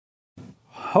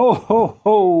Ho, ho,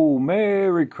 ho!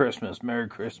 Merry Christmas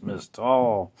to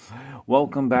all.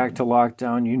 Welcome back to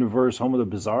Lockdown Universe, home of the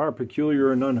bizarre,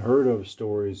 peculiar, and unheard of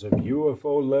stories of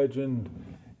UFO legend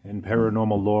and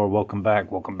paranormal lore. Welcome back.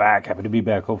 Happy to be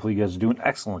back. Hopefully you guys are doing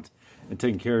excellent and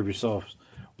taking care of yourselves.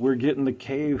 We're getting the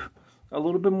cave a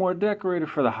little bit more decorated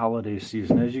for the holiday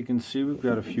season. As you can see, we've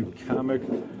got a few comic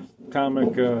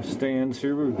stands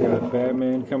here. We've got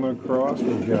Batman coming across.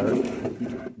 We've got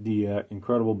the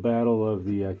incredible battle of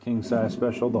the King Size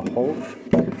Special, the Hulk.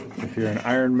 If you're an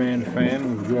Iron Man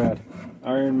fan, we've got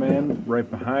Iron Man right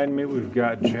behind me. We've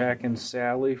got Jack and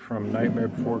Sally from Nightmare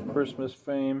Before Christmas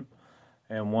fame.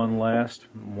 And one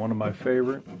of my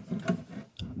favorite,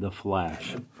 The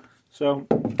Flash. So,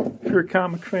 if you're a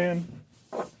comic fan,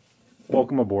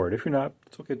 welcome aboard. If you're not,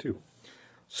 it's okay too.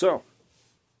 So,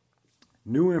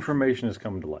 new information has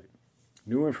come to light.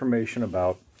 New information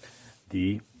about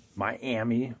the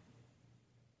Miami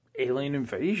alien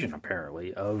invasion,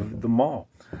 apparently, of the mall.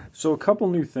 So a couple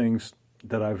new things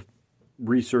that I've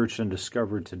researched and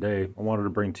discovered today I wanted to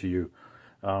bring to you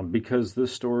because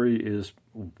this story is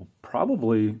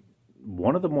probably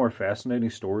one of the more fascinating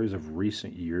stories of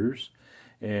recent years,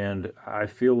 and I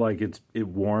feel like it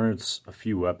warrants a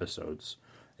few episodes.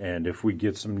 And if we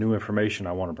get some new information,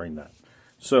 I want to bring that.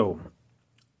 So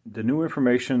the new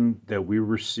information that we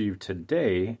received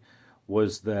today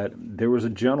was that there was a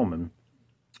gentleman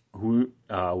who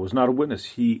was not a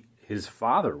witness. His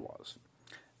father was.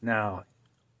 Now,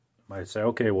 you might say,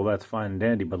 okay, well, that's fine and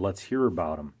dandy, but let's hear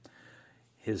about him.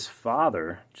 His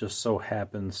father just so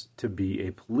happens to be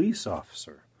a police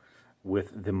officer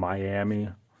with the Miami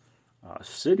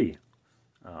City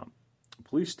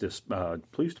police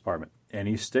department. And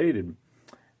he stated,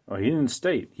 well, he didn't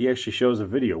state, he actually shows a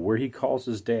video where he calls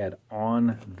his dad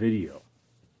on video.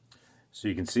 So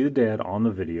you can see the dad on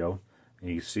the video,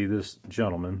 and you see this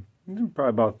gentleman, probably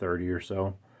about 30 or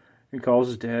so. He calls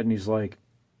his dad, and he's like,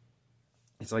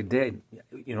 Dad,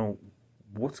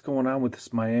 what's going on with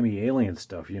this Miami alien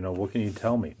stuff? What can you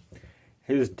tell me?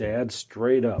 His dad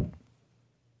straight up.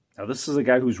 Now, this is a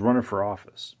guy who's running for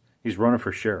office. He's running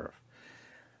for sheriff.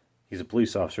 He's a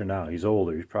police officer now. He's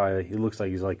older. He looks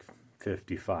like he's like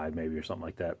 55 maybe or something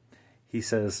like that. He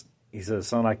says,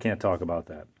 son, I can't talk about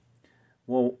that.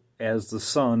 Well, as the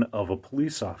son of a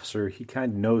police officer, he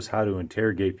kind of knows how to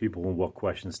interrogate people and what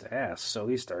questions to ask. So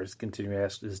he starts continuing to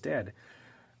ask his dad,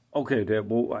 okay, Dad,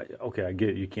 well, I get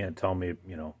it. You can't tell me,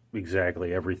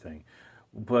 exactly everything.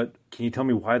 But can you tell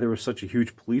me why there was such a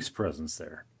huge police presence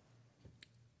there?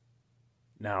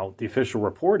 Now, the official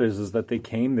report is that they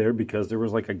came there because there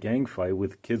was like a gang fight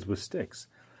with kids with sticks.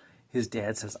 His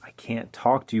dad says, I can't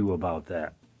talk to you about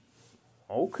that.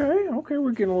 Okay,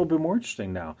 we're getting a little bit more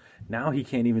interesting now. Now he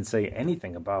can't even say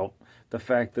anything about the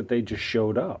fact that they just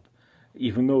showed up,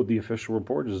 even though the official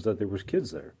report is that there was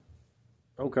kids there.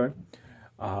 Okay.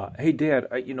 Hey, Dad,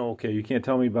 okay, you can't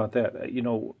tell me about that. Are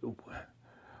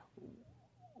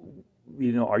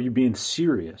you being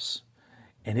serious?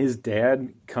 And his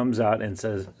dad comes out and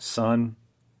says, son,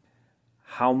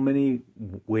 how many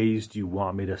ways do you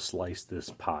want me to slice this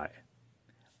pie?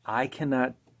 I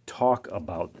cannot talk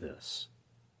about this.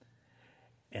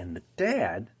 And the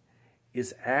dad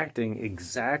is acting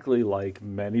exactly like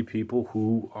many people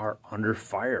who are under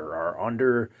fire, are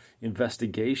under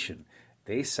investigation.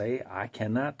 They say, I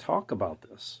cannot talk about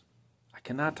this. I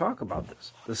cannot talk about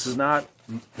this. This is not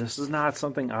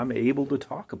something I'm able to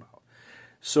talk about.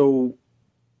 So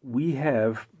we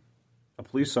have a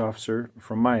police officer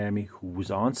from Miami who was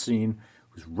on scene,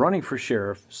 who's running for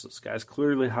sheriff. So this guy's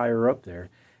clearly higher up there,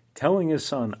 telling his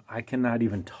son, I cannot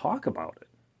even talk about it.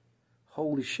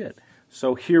 Holy shit.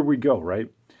 So here we go, right?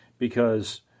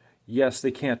 Because, yes, they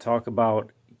can't talk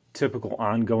about typical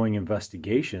ongoing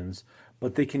investigations,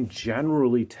 but they can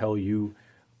generally tell you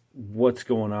what's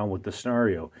going on with the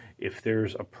scenario. If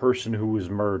there's a person who was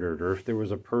murdered, or if there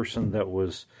was a person that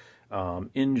was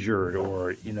injured,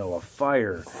 or, a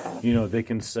fire, they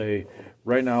can say,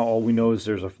 right now, all we know is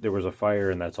there was a fire,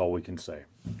 and that's all we can say.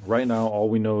 Right now, all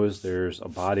we know is there's a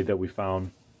body that we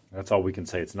found. That's all we can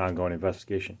say. It's an ongoing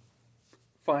investigation.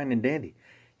 Fine and dandy.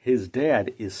 His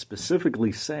dad is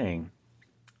specifically saying,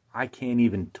 I can't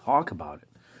even talk about it.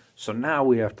 So now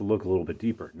we have to look a little bit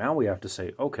deeper. Now we have to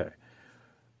say, okay,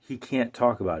 he can't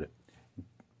talk about it.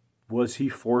 Was he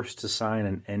forced to sign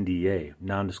an NDA,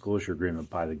 non-disclosure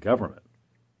agreement, by the government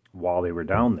while they were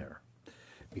down there?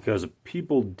 Because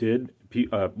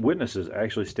witnesses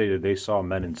actually stated they saw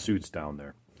men in suits down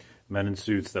there. Men in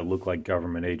suits that look like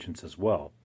government agents as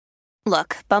well.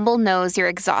 Look, Bumble knows you're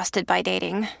exhausted by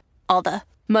dating. All the,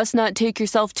 must not take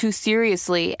yourself too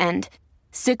seriously, and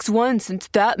 6'1" since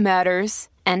that matters,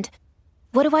 and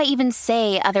What do I even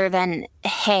say other than,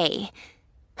 hey?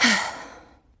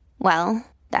 Well,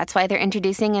 that's why they're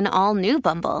introducing an all-new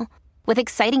Bumble, with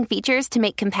exciting features to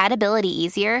make compatibility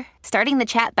easier, starting the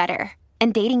chat better,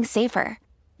 and dating safer.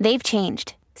 They've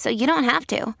changed, so you don't have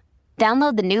to.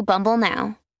 Download the new Bumble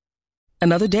now.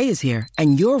 Another day is here,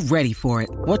 and you're ready for it.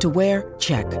 What to wear?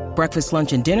 Check. Breakfast,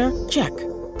 lunch, and dinner? Check.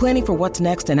 Planning for what's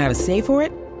next and how to save for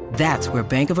it? That's where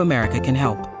Bank of America can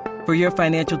help. For your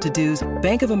financial to-dos,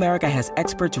 Bank of America has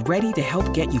experts ready to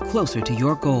help get you closer to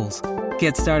your goals.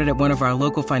 Get started at one of our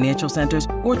local financial centers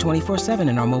or 24/7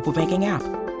 in our mobile banking app.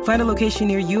 Find a location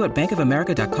near you at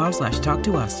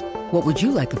bankofamerica.com/talktous. What would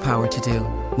you like the power to do?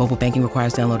 Mobile banking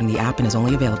requires downloading the app and is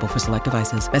only available for select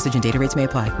devices. Message and data rates may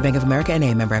apply. Bank of America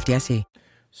N.A., member FDIC.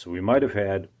 So we might have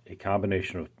had a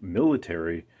combination of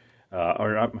military,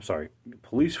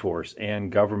 police force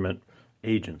and government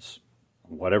agents,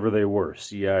 whatever they were,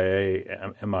 CIA,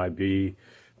 MIB,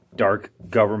 dark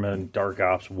government, dark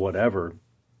ops, whatever.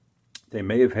 They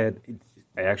may have had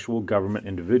actual government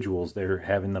individuals there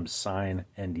having them sign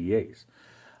NDAs.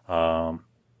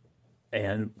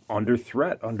 And under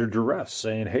threat, under duress,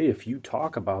 saying, hey, if you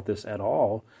talk about this at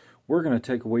all, we're going to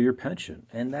take away your pension.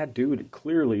 And that dude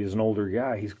clearly is an older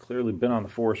guy. He's clearly been on the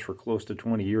force for close to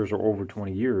 20 years or over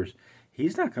 20 years.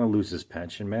 He's not going to lose his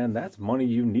pension, man. That's money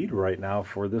you need right now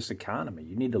for this economy.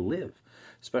 You need to live,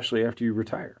 especially after you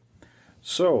retire.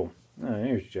 So,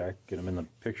 here's Jack. Get him in the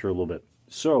picture a little bit.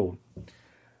 So,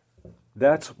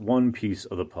 that's one piece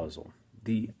of the puzzle.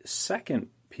 The second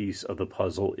piece of the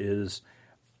puzzle is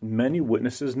many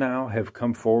witnesses now have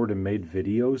come forward and made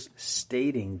videos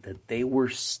stating that they were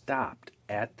stopped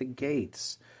at the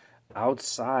gates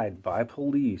outside by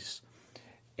police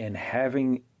and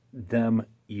having them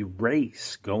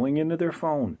erase, going into their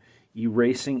phone,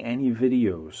 erasing any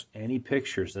videos, any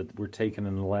pictures that were taken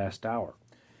in the last hour.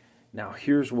 Now,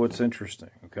 here's what's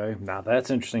interesting, okay? Now, that's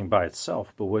interesting by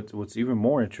itself, but what's even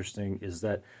more interesting is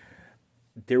that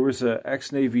there was an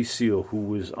ex-Navy SEAL who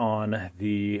was on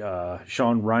the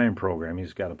Sean Ryan program.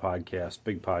 He's got a podcast,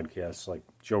 big podcast, like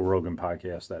Joe Rogan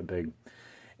podcast, that big.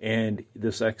 And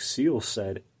this ex-SEAL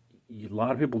said, a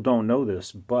lot of people don't know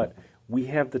this, but we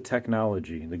have the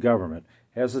technology, the government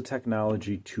has the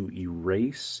technology to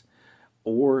erase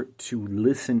or to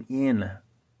listen in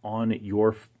on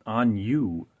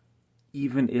you,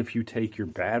 even if you take your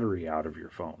battery out of your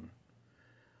phone.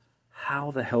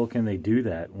 How the hell can they do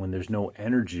that when there's no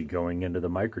energy going into the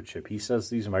microchip? He says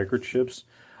these microchips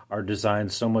are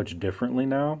designed so much differently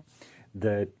now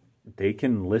that they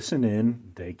can listen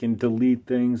in, they can delete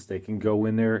things, they can go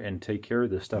in there and take care of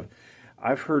this stuff.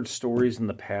 I've heard stories in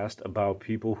the past about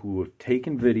people who have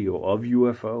taken video of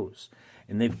UFOs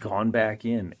and they've gone back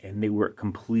in and they were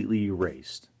completely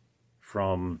erased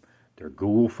from their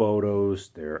Google Photos,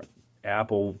 their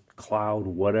Apple Cloud,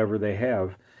 whatever they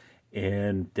have,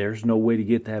 and there's no way to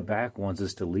get that back once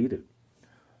it's deleted.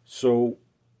 So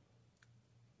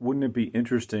wouldn't it be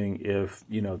interesting if,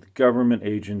 the government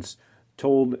agents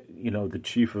told, the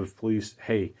chief of police,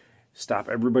 hey, stop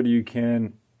everybody you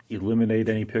can, eliminate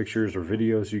any pictures or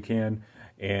videos you can,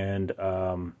 and,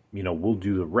 we'll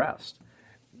do the rest.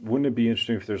 Wouldn't it be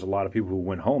interesting if there's a lot of people who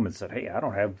went home and said, hey, I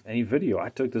don't have any video. I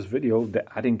took this video that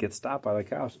I didn't get stopped by the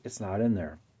cops. It's not in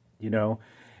there,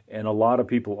 And a lot of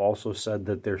people also said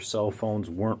that their cell phones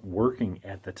weren't working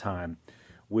at the time,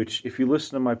 which if you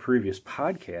listen to my previous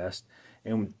podcast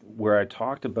and where I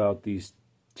talked about these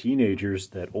teenagers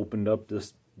that opened up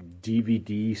this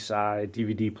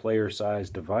DVD player size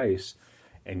device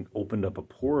and opened up a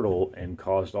portal and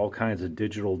caused all kinds of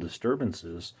digital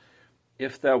disturbances,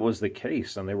 if that was the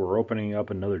case and they were opening up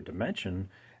another dimension,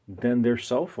 then their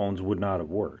cell phones would not have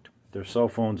worked. Their cell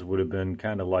phones would have been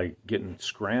kind of like getting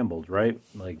scrambled, right?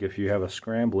 Like if you have a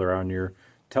scrambler on your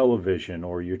television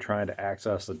or you're trying to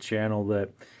access a channel that,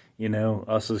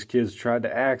 us as kids tried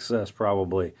to access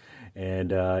probably. And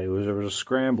there was a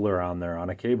scrambler on there on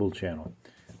a cable channel,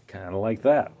 kind of like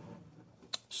that.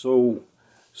 So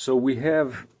we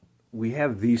have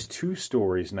these two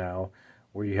stories now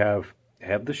where you have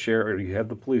the sheriff, or you have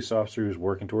the police officer who's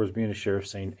working towards being a sheriff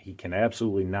saying he can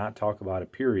absolutely not talk about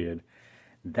it, period.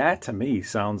 That, to me,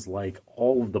 sounds like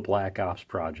all of the Black Ops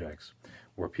projects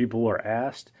where people are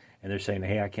asked and they're saying,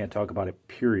 hey, I can't talk about it,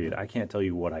 period. I can't tell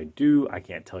you what I do. I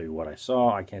can't tell you what I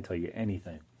saw. I can't tell you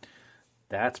anything.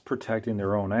 That's protecting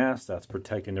their own ass. That's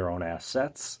protecting their own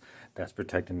assets. That's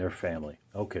protecting their family.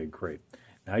 Okay, great.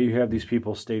 Now you have these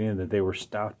people stating that they were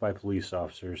stopped by police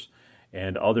officers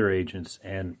and other agents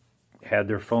and had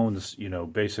their phones,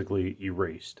 basically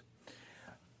erased.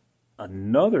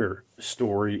 Another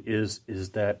story is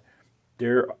that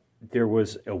there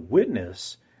was a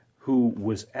witness who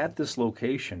was at this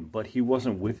location, but he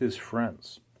wasn't with his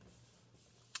friends.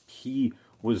 He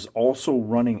was also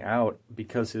running out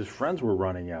because his friends were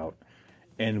running out.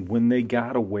 And when they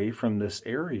got away from this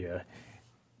area,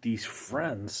 these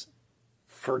friends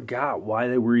forgot why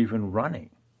they were even running.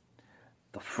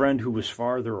 The friend who was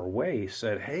farther away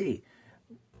said, "Hey,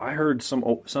 I heard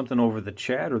something over the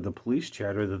chat or the police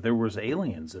chatter that there was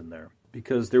aliens in there,"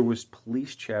 because there was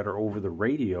police chatter over the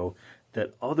radio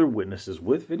that other witnesses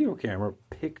with video camera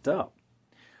picked up.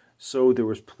 So there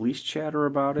was police chatter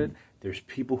about it. There's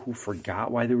people who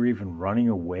forgot why they were even running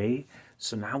away.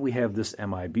 So now we have this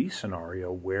MIB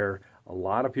scenario where a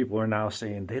lot of people are now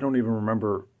saying they don't even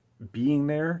remember being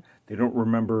there. They don't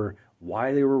remember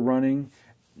why they were running.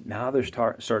 Now they're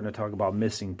starting to talk about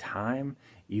missing time,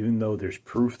 even though there's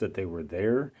proof that they were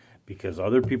there because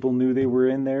other people knew they were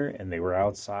in there and they were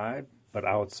outside, but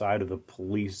outside of the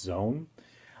police zone.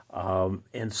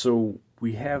 And so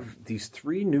we have these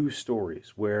three news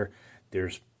stories where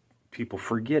there's people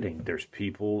forgetting, there's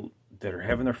people that are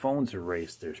having their phones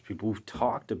erased, there's people who've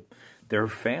talked to their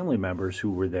family members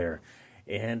who were there.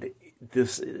 And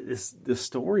this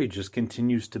story just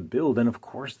continues to build. And of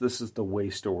course, this is the way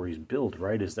stories build,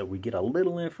 right? Is that we get a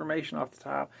little information off the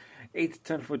top, 8 to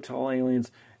 10 foot tall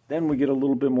aliens. Then we get a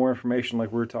little bit more information,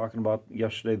 like we were talking about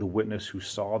yesterday, the witness who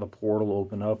saw the portal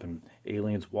open up and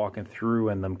aliens walking through,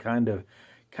 and them kind of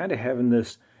having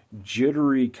this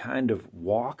jittery kind of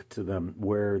walk to them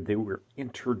where they were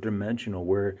interdimensional,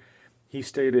 where he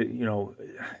stated,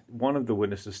 one of the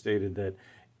witnesses stated that,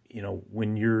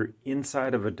 when you're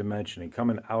inside of a dimension and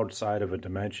coming outside of a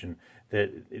dimension, that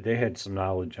they had some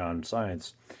knowledge on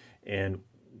science. And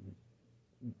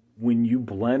when you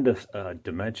blend a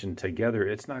dimension together,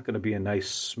 it's not going to be a nice,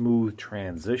 smooth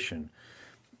transition.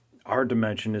 Our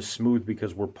dimension is smooth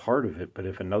because we're part of it, but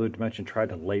if another dimension tried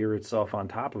to layer itself on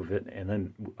top of it and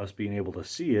then us being able to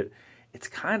see it, it's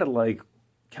kind of like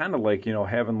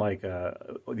having like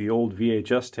the old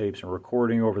VHS tapes and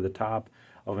recording over the top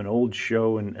of an old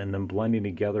show and then blending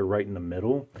together right in the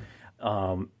middle.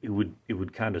 It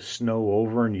would kind of snow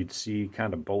over and you'd see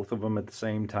kind of both of them at the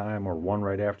same time or one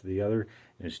right after the other,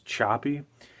 and it's choppy.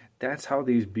 That's how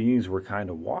these beings were kind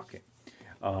of walking.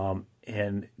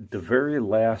 And the very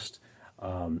last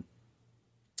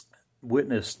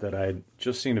witness that I'd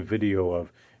just seen a video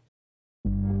of.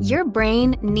 Your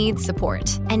brain needs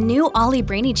support, and new Ollie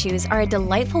Brainy Chews are a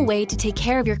delightful way to take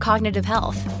care of your cognitive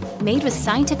health. Made with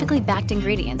scientifically backed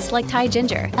ingredients like Thai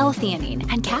ginger,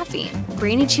 L-theanine, and caffeine,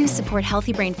 Brainy Chews support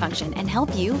healthy brain function and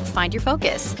help you find your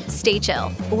focus, stay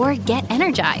chill, or get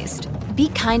energized. Be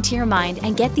kind to your mind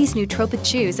and get these nootropic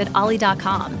chews at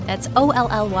ollie.com. That's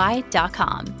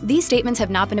OLLY.com. These statements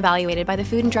have not been evaluated by the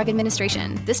Food and Drug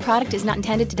Administration. This product is not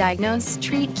intended to diagnose,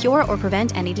 treat, cure, or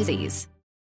prevent any disease.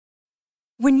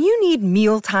 When you need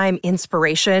mealtime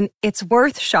inspiration, it's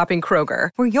worth shopping Kroger,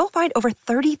 where you'll find over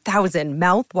 30,000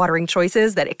 mouth-watering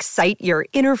choices that excite your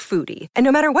inner foodie. And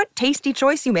no matter what tasty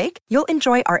choice you make, you'll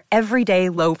enjoy our everyday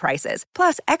low prices,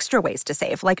 plus extra ways to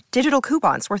save, like digital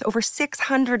coupons worth over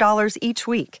 $600 each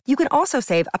week. You can also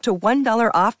save up to $1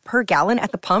 off per gallon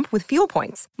at the pump with fuel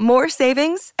points. More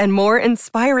savings and more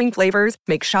inspiring flavors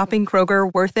make shopping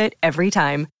Kroger worth it every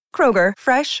time. Kroger,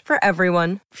 fresh for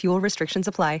everyone. Fuel restrictions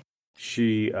apply.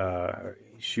 She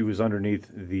was underneath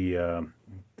the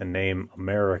name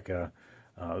America.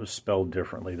 It was spelled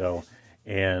differently though,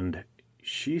 and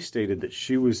she stated that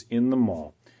she was in the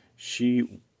mall.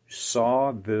 She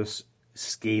saw this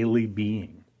scaly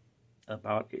being,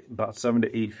 about 7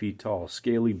 to 8 feet tall,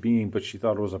 scaly being, but she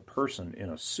thought it was a person in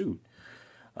a suit.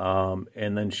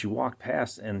 And then she walked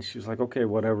past, and she was like, "Okay,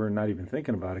 whatever," not even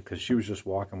thinking about it because she was just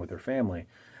walking with her family.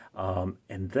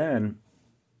 And then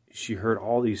she heard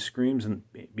all these screams and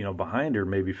behind her,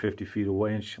 maybe 50 feet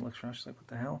away, and she looks around, she's like, "What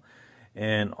the hell?"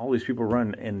 And all these people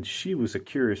run, and she was a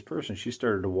curious person. She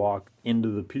started to walk into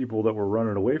the people that were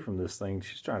running away from this thing.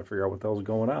 She's trying to figure out what the hell's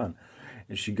going on.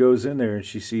 And she goes in there and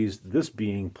she sees this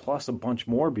being plus a bunch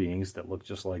more beings that look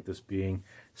just like this being,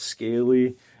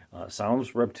 scaly,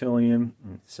 sounds reptilian,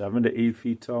 7 to 8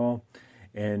 feet tall.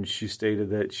 And she stated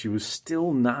that she was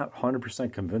still not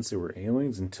 100% convinced they were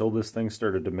aliens until this thing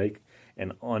started to make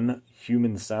an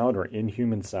unhuman sound or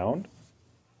inhuman sound.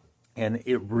 And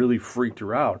it really freaked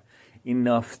her out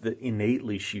enough that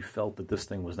innately she felt that this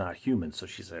thing was not human. So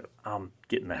she said, "I'm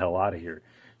getting the hell out of here."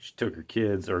 She took her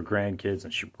kids or grandkids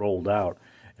and she rolled out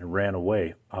and ran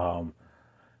away.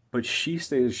 But she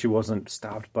stated she wasn't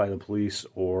stopped by the police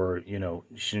or,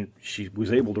 she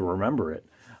was able to remember it.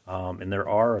 And there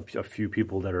are a few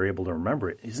people that are able to remember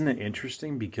it. Isn't it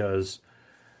interesting? Because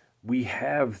we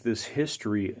have this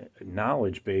history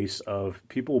knowledge base of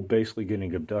people basically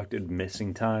getting abducted,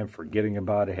 missing time, forgetting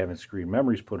about it, having screen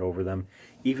memories put over them,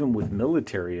 even with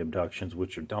military abductions,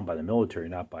 which are done by the military,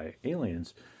 not by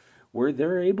aliens, where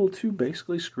they're able to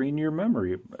basically screen your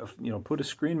memory, put a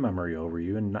screen memory over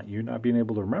you and you not being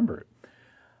able to remember it.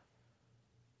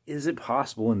 Is it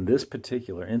possible in this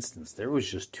particular instance, there was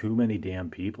just too many damn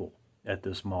people at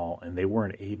this mall, and they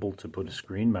weren't able to put a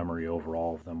screen memory over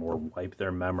all of them, or wipe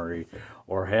their memory,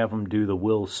 or have them do the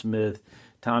Will Smith,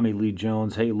 Tommy Lee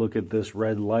Jones, hey, look at this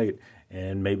red light,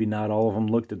 and maybe not all of them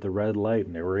looked at the red light,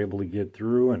 and they were able to get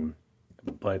through.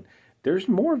 But there's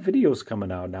more videos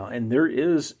coming out now, and there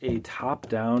is a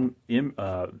top-down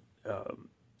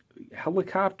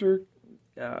helicopter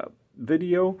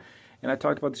video, and I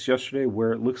talked about this yesterday,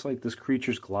 where it looks like this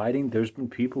creature's gliding. There's been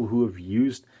people who have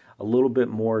used a little bit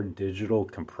more digital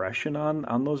compression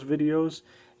on those videos,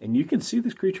 and you can see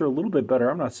this creature a little bit better.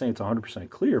 I'm not saying it's 100%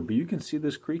 clear, but you can see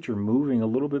this creature moving a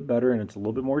little bit better, and it's a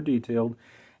little bit more detailed,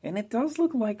 and it does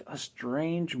look like a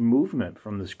strange movement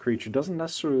from this creature. It doesn't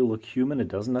necessarily look human. It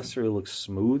doesn't necessarily look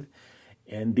smooth,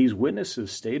 and these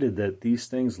witnesses stated that these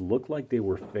things look like they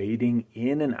were fading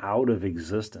in and out of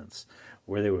existence,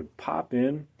 where they would pop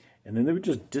in, and then they would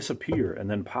just disappear, and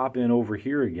then pop in over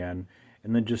here again,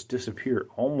 and then just disappear,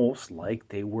 almost like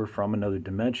they were from another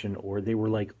dimension, or they were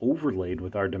like overlaid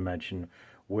with our dimension,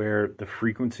 where the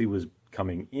frequency was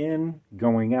coming in,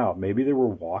 going out. Maybe they were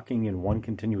walking in one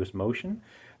continuous motion,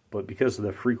 but because of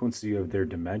the frequency of their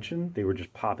dimension, they were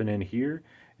just popping in here,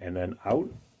 and then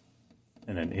out,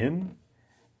 and then in,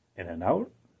 and then out,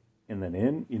 and then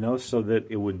in, so that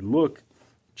it would look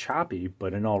choppy,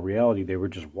 but in all reality, they were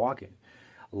just walking.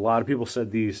 A lot of people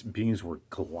said these beings were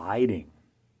gliding.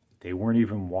 They weren't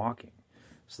even walking.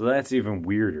 So that's even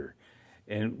weirder.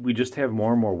 And we just have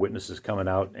more and more witnesses coming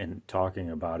out and talking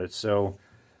about it. So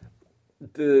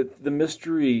the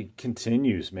mystery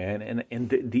continues, man. And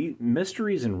the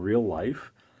mysteries in real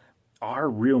life are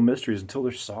real mysteries until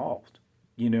they're solved.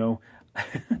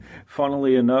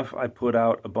 Funnily enough, I put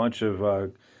out a bunch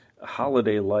of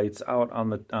holiday lights out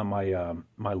on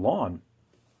my lawn.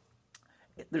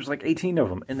 There's like 18 of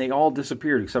them, and they all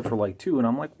disappeared except for like 2. And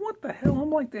I'm like, what the hell?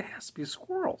 I'm like, there has to be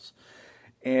squirrels.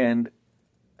 And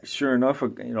sure enough,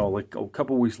 like a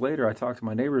couple weeks later, I talked to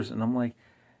my neighbors, and I'm like,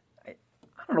 I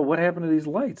don't know what happened to these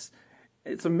lights.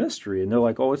 It's a mystery. And they're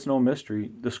like, oh, it's no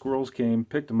mystery. The squirrels came,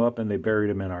 picked them up, and they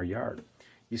buried them in our yard.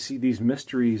 You see, these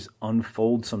mysteries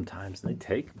unfold sometimes, and they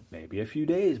take maybe a few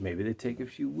days, maybe they take a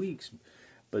few weeks.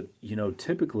 But,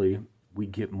 typically we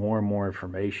get more and more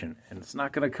information, and it's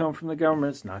not going to come from the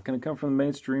government. It's not going to come from the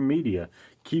mainstream media.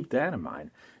 Keep that in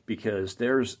mind, because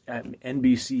there's at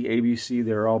NBC, ABC,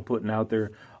 they're all putting out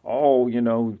there,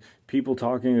 people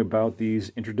talking about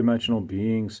these interdimensional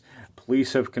beings.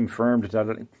 Police have confirmed.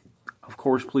 Of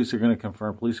course, police are going to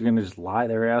confirm. Police are going to just lie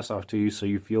their ass off to you so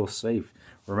you feel safe.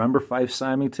 Remember Fife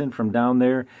Symington from down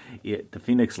there at the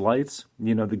Phoenix Lights?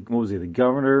 What was he, the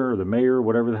governor or the mayor,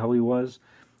 whatever the hell he was?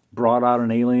 Brought out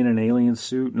an alien in an alien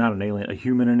suit, not an alien, a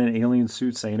human in an alien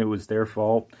suit, saying it was their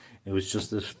fault. It was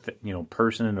just this,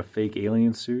 person in a fake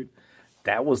alien suit.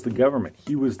 That was the government.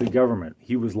 He was the government.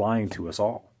 He was lying to us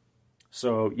all.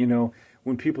 So,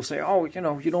 when people say, oh,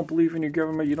 you don't believe in your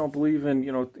government, you don't believe in,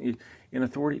 in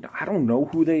authority. I don't know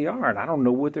who they are, and I don't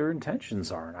know what their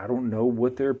intentions are, and I don't know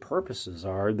what their purposes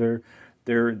are,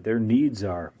 their needs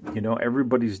are.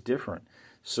 Everybody's different.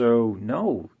 So,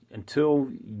 no, until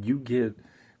you get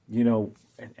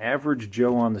an average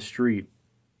Joe on the street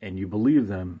and you believe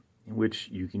them, in which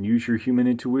you can use your human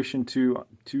intuition to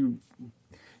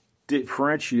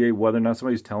differentiate whether or not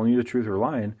somebody's telling you the truth or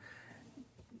lying,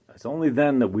 it's only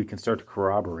then that we can start to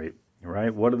corroborate,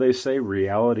 right? What do they say?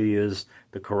 Reality is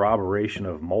the corroboration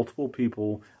of multiple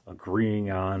people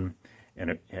agreeing on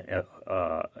a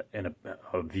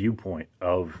viewpoint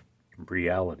of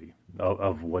reality,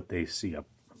 of what they see, a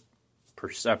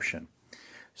perception.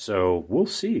 So we'll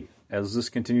see as this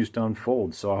continues to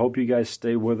unfold. So I hope you guys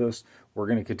stay with us. We're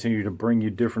going to continue to bring you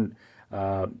different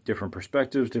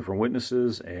perspectives, different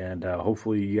witnesses, and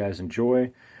hopefully you guys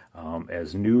enjoy.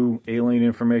 As new alien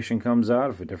information comes out,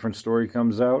 if a different story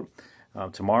comes out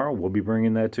tomorrow, we'll be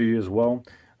bringing that to you as well.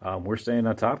 We're staying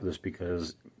on top of this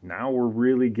because now we're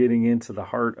really getting into the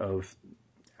heart of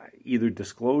either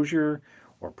disclosure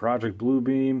or Project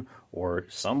Bluebeam or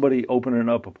somebody opening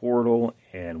up a portal,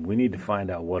 and we need to find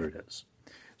out what it is.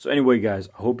 So anyway, guys,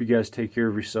 I hope you guys take care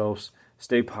of yourselves.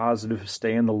 Stay positive,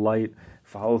 stay in the light,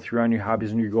 follow through on your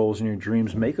hobbies and your goals and your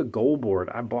dreams. Make a goal board.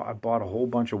 I bought a whole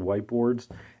bunch of whiteboards,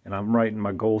 and I'm writing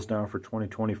my goals down for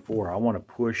 2024. I want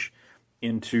to push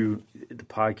into the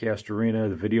podcast arena,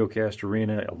 the videocast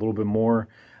arena a little bit more.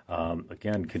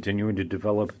 Again, continuing to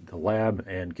develop the lab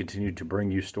and continue to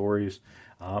bring you stories.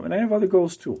 And I have other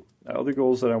goals too, other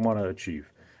goals that I want to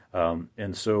achieve.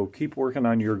 And so keep working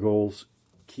on your goals.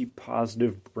 Keep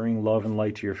positive, bring love and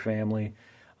light to your family.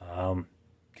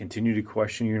 Continue to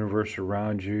question the universe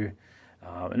around you.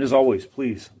 And as always,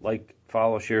 please like,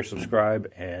 follow, share,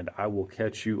 subscribe, and I will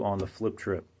catch you on the flip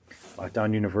trip.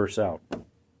 Lockdown Universe out.